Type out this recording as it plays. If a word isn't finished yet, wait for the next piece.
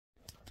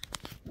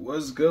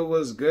What's good?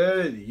 What's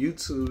good?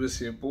 YouTube, it's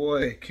your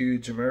boy,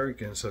 Huge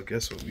American. So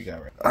guess what we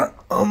got right now?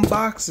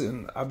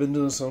 Unboxing. I've been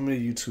doing so many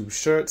YouTube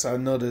shirts. I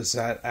noticed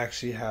that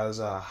actually has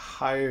a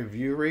higher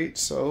view rate,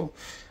 so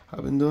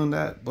I've been doing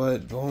that.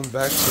 But going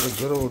back to the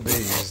good old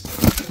days,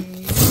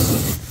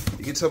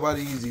 you can tell by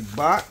the Yeezy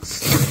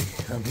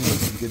box. I mean,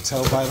 you can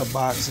tell by the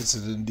box it's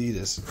an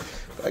Adidas.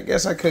 I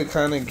guess I could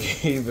kind of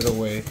give it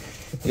away.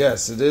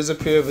 Yes, it is a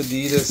pair of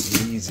Adidas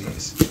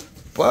Yeezys,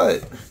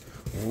 but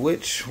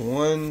which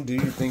one do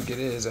you think it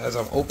is? As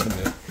I'm opening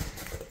it,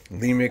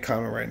 leave me a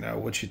comment right now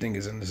what you think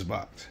is in this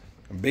box.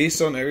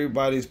 Based on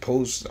everybody's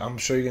posts, I'm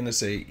sure you're gonna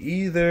say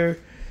either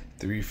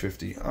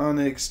 350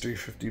 Onyx,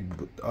 350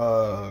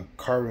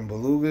 Carbon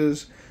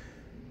Belugas,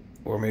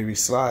 or maybe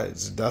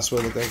Slides. That's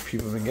what it looks like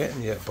people have been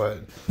getting yet, but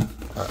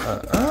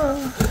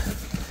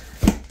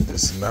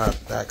it's not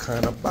that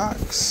kind of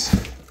box.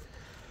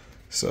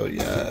 So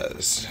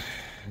yes,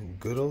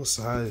 good old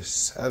size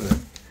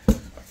 7.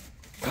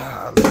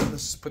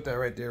 Let's just put that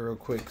right there real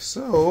quick.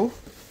 So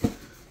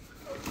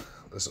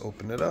let's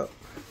open it up.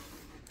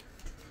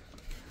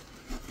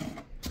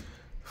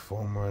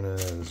 Foam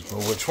runners,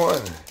 but which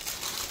one?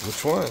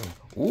 Which one?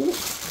 Ooh,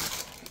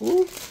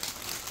 ooh.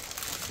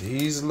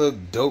 These look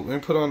dope. Let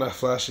me put on that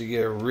flash to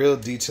get a real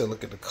detail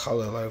look at the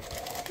color. Like,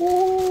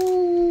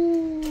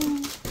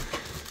 ooh,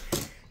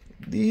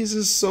 these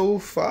are so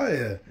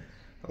fire.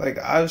 Like,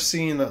 I've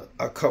seen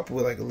a couple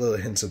with like a little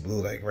hints of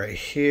blue, like right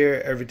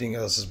here. Everything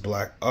else is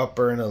black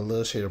upper and a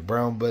little shade of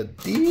brown. But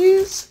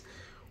these,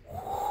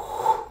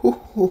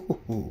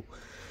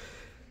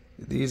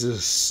 these are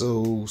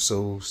so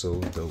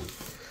dope.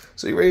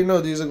 So you already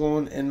know these are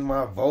going in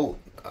my vault.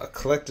 A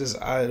collector's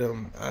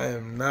item. I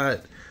am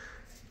not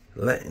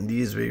letting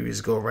these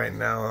babies go right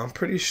now. I'm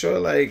pretty sure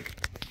like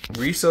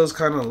resale's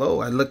kind of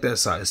low. I looked at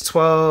size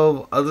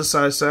 12, other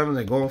size 7,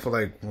 they're going for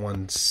like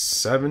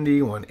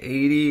 170,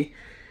 180.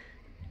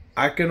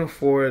 I can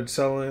afford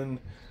selling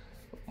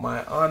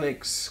my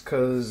Onyx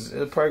because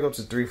it'll probably go up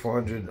to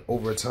 300-400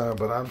 over time,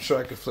 but I'm sure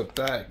I could flip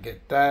that,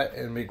 get that,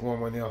 and make more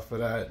money off of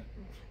that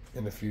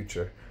in the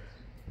future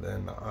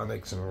than the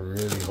Onyx, and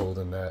really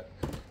holding that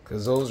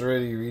because those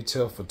already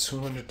retail for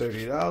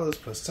 $230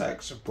 plus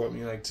tax. It brought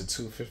me like to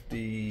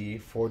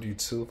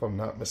 $250.42 if I'm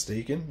not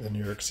mistaken, the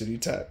New York City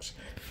tax.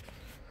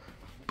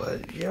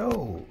 But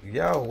yo,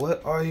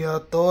 what are your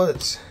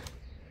thoughts?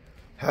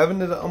 Haven't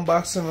done an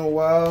unboxing in a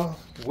while.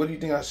 What do you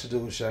think I should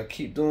do? Should I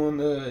keep doing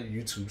the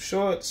YouTube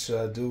shorts? Should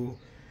I do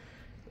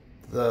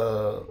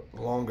the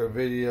longer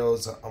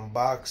videos, the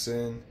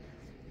unboxing?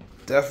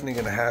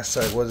 Definitely gonna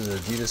hashtag what is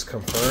Adidas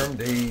confirmed.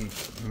 They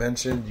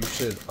mentioned you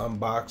should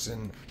unbox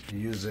and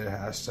use their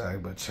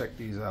hashtag, but check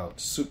these out.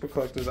 Super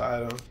collector's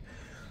items.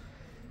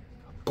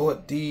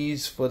 Bought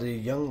these for the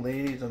young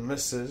ladies and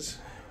misses.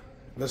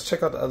 Let's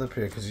check out the other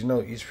pair because you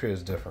know each pair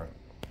is different.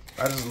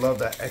 I just love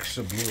that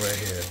extra blue right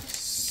here.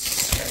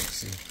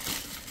 Sexy.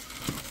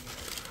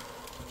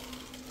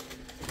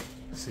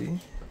 See?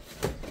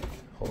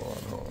 Hold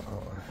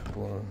on.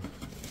 Boom.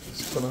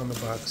 Let's put on the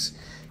box.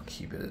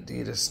 Keep it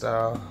Adidas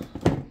style.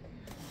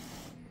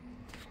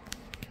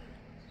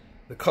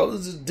 The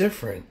colors are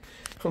different.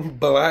 From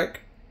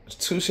black,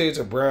 2 shades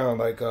of brown,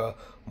 like a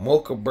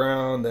mocha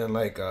brown, then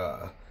like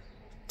a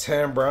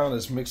tan brown.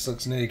 This mix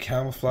looks nearly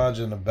camouflage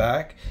in the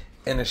back,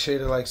 and a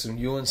shade of like some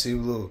UNC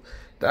blue.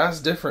 That's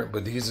different,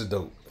 but these are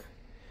dope.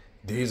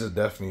 These are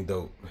definitely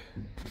dope.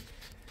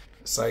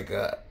 It's like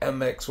a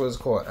MX, what's it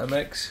called?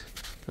 MX?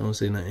 I don't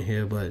say nothing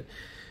here, but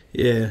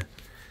yeah.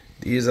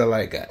 These are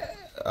like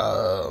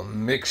a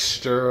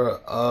mixture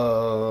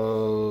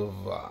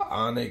of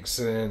Onyx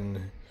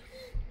and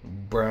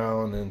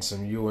brown and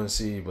some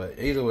UNC. But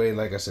either way,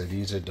 like I said,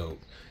 these are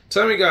dope.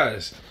 Tell me,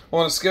 guys,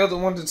 on a scale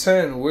of 1 to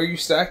 10, where are you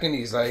stacking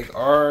these? Like,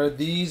 are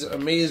these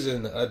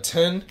amazing? A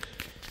 10?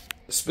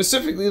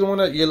 Specifically the one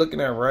that you're looking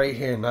at right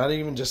here, not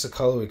even just the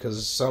colorway,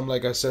 because some,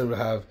 like I said, would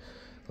have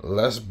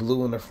less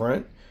blue in the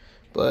front.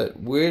 But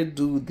where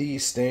do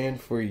these stand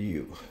for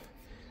you?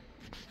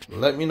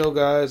 Let me know,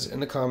 guys,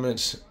 in the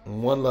comments.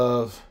 One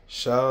love.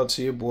 Shout out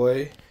to your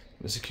boy,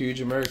 Mr.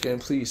 Huge American.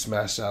 Please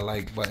smash that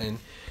like button.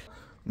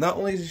 Not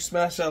only did you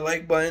smash that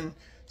like button,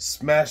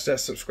 smash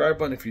that subscribe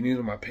button if you're new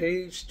to my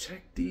page.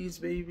 Check these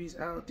babies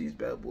out. These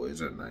bad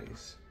boys are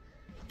nice.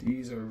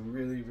 These are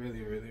really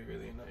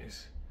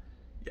nice.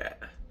 Yeah.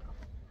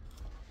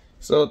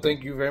 So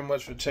thank you very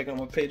much for checking out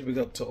my page. Big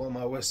up to all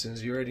my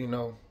Westerns. You already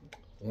know.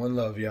 One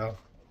love, y'all.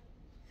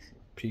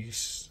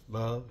 Peace,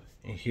 love,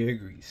 and here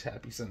grease.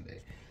 Happy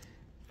Sunday.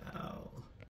 Ow.